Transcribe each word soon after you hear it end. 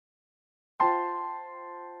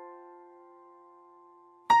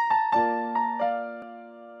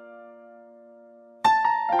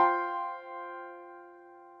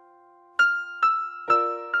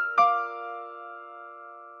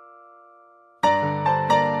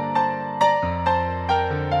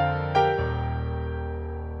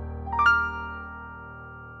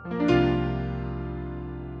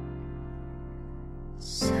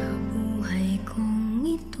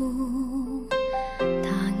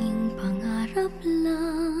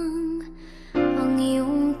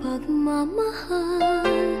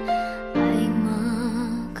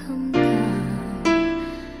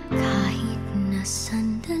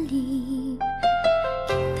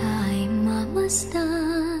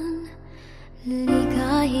pagmasdan,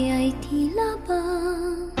 ligaya ay tila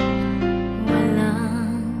bang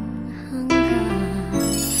walang hanggan.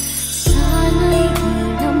 Sana'y di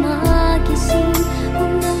na magising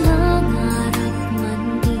kung nangangarap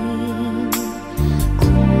man din,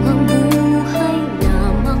 kung ang buhay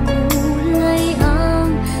na makulay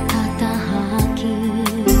ang tatahakin.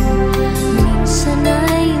 Minsan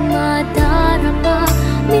ay madarapa,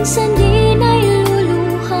 minsan din ay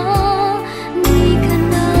luluha. Di ka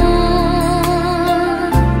na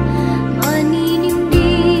maninindig,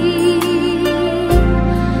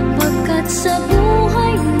 pagkat sa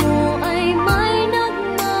buhay mo ay may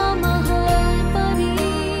nagmamahal pa rin.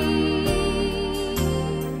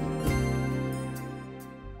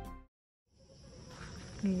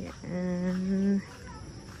 Ayan.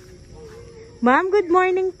 Ma'am, good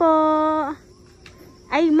morning po.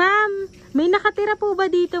 Ay, ma'am, may nakatira po ba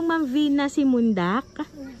ditong Ma'am Vina si Mundak?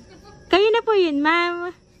 Kayo na po yun,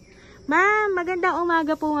 ma'am. Ma'am, magandang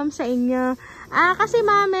umaga po, ma'am, sa inyo. Kasi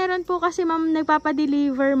ma'am, meron po kasi ma'am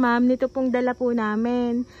nagpapadeliver, ma'am, nito pong dala po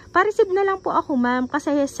namin. Pa-receive na lang po ako, ma'am,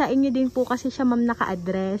 kasi sa inyo din po kasi siya, ma'am,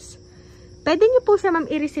 naka-address. Pwede niyo po siya,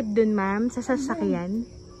 ma'am, i-receive dun, ma'am, sa sasakyan?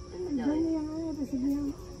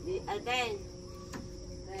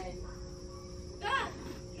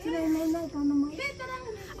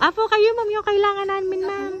 Apo, kayo, ma'am, yung kailangan namin,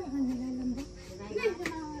 ma'am.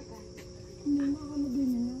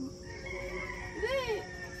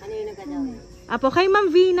 Apo, kay Ma'am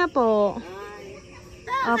Vina po.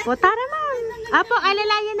 Apo, tara, ma'am. Apo,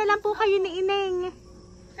 alalayan na lang po kayo ni Ineng.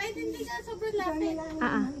 Kahit hindi ka sobrang lapit.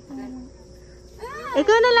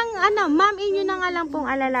 Ikaw na lang, ma'am, inyo na nga lang pong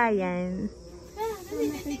alalayan.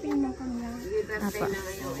 Apo.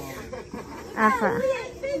 Apo.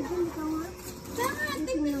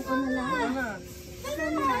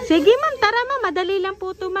 Sige, ma'am, tara, ma'am. Madali lang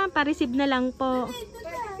po ito, ma'am. Pa-receive na lang po.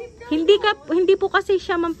 Hindi po kasi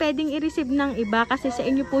siya, ma'am, pwedeng i-receive ng iba kasi sa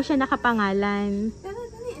inyo po siya nakapangalan.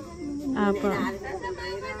 Apo.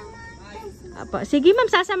 Apo. Sige, ma'am,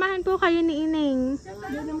 sasamahan po kayo ni Ineng.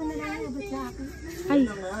 Ay,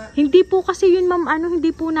 hindi po kasi yun, ma'am,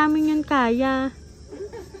 hindi po namin yun kaya.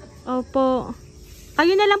 Opo.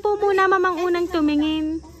 Kayo na lang po muna, ma'am, ang unang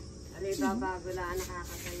tumingin.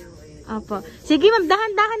 Opo. Sige, ma'am,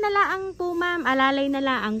 dahan-dahan na laang po, ma'am. Alalay na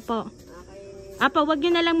laang po. Apo, wag nyo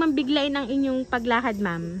na lang mambiglain ang inyong paglakad,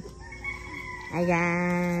 ma'am.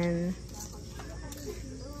 Ayan.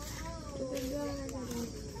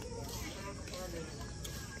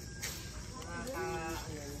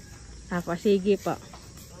 Apo, sige po.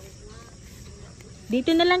 Dito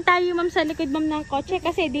na lang tayo, ma'am, sa likod, ma'am, ng kotse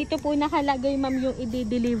kasi dito po nakalagay, ma'am, yung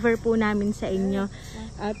i-deliver po namin sa inyo.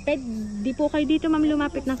 Di po kayo dito, ma'am,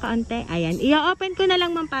 lumapit ng kaunti. Ayan. I-open ko na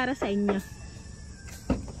lang, ma'am, para sa inyo.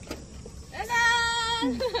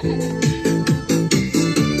 Ayan.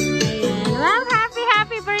 Ma'am,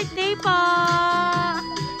 happy birthday po.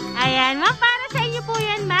 Ayan, ma'am, para sa inyo po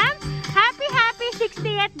yan, ma'am. Happy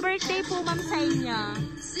 60th birthday po, ma'am, sa inyo.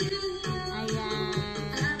 Ayan.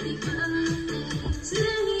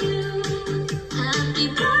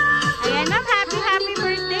 Ayan, ma'am, happy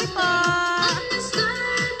birthday po.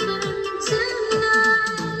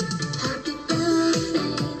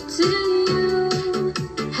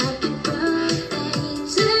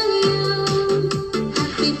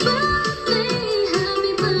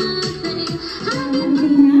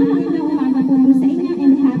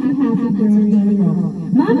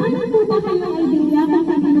 Ma'am, ano po ba kayong idea kung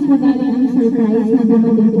kanino po galing ang surprise na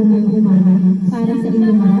dumating po ngayong umaga para sa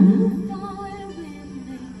inyo, ma'am?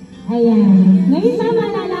 Ayan. Ngayon, ma'am,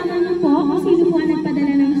 malalaman niyo po kung sino po ang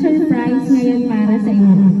nagpadala ng surprise ngayon para sa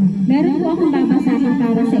inyo. Meron po akong babasahin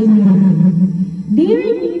para sa inyo. Dear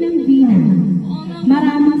Ninang Vina,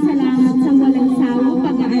 maraming salamat sa walang sawang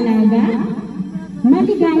pag-aalaga.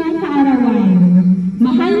 Maligayang kaarawan.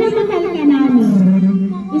 Mahal na mahal ka namin.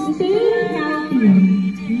 Stay healthy.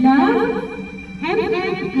 Love, and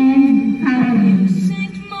courage.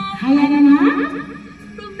 Ayan na nga.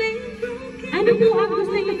 Ano po ang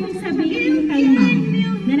gusto niyo pong sabihin kay ma'am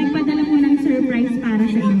na nagpadala po ng surprise para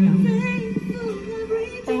sa inyo?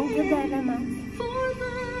 Thank you very much.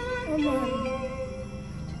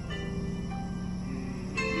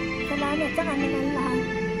 Salamat sa kanilang lahat.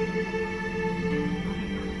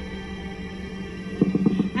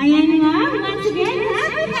 Ayan nga, once again,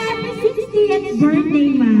 happy 60th birthday,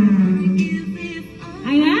 ma'am.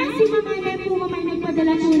 Ayan, si Mama Len po, ma'am, ay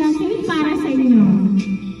nagpadala po ng cake para sa inyo.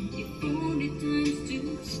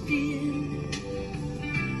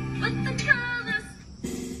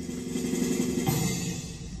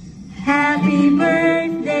 Happy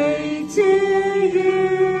birthday to you.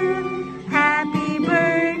 Happy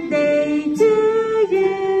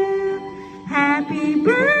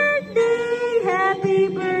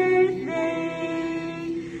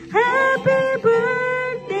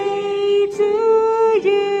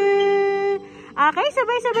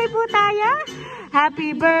Sabay po tayo.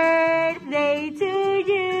 Happy birthday to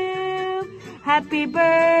you. Happy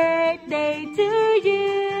birthday to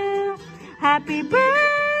you. Happy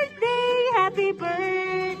birthday, happy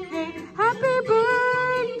birthday, happy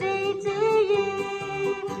birthday to you.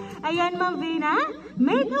 Ayan, Ma'am Vina.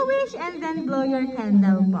 Make a wish and then blow your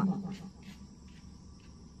candle po.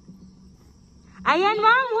 Ayan,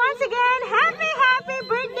 Ma'am. Once again, happy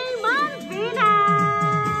birthday, Ma'am Vina.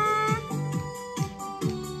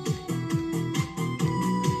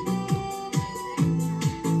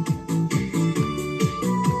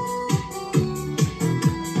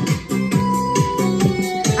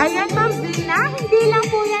 Ayan, Ma'am Vina. Hindi lang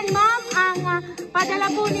po yan, Ma'am, ang padala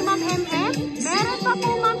po ni Ma'am MM. Meron pa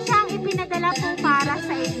po, Ma'am, siyang ipinadala po para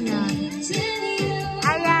sa inyo.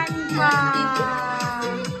 Ayan po.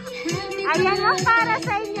 Ayan, Ma'am, para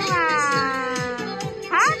sa inyo, Ma'am.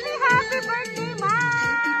 Happy birthday, Ma'am.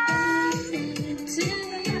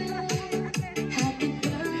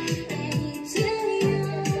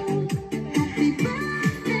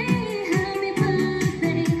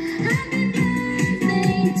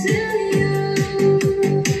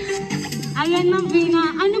 Ayan, Ma'am Vina,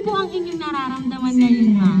 ano po ang inyong nararamdaman ngayon,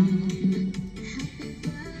 Ma'am?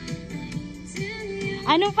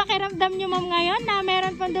 Anong pakiramdam nyo, Ma'am, ngayon na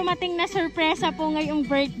meron pong dumating na sorpresa po ngayong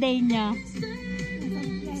birthday nyo?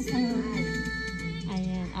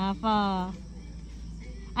 Ayan, apo.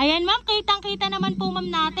 Ayan, Ma'am, kitang-kita naman po, Ma'am,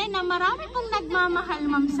 natin na marami pong nagmamahal,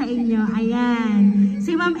 Ma'am, sa inyo. Ayan,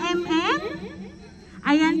 si Ma'am MM.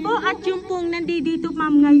 Ayan po, at yung pong nandito,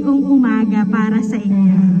 Ma'am, ngayong umaga para sa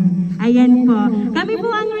inyo. Ayan po. Kami po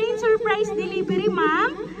ang Rain Surprise Delivery,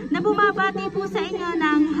 Ma'am, na bumabati po sa inyo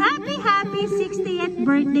ng happy 60th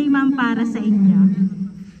birthday, Ma'am, para sa inyo.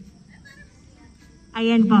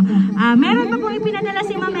 Ayan po. Meron pa pong ipinadala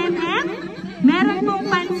si Ma'am MM. Meron pong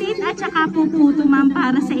pansit at saka po puto, Ma'am,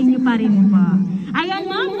 para sa inyo pa rin po.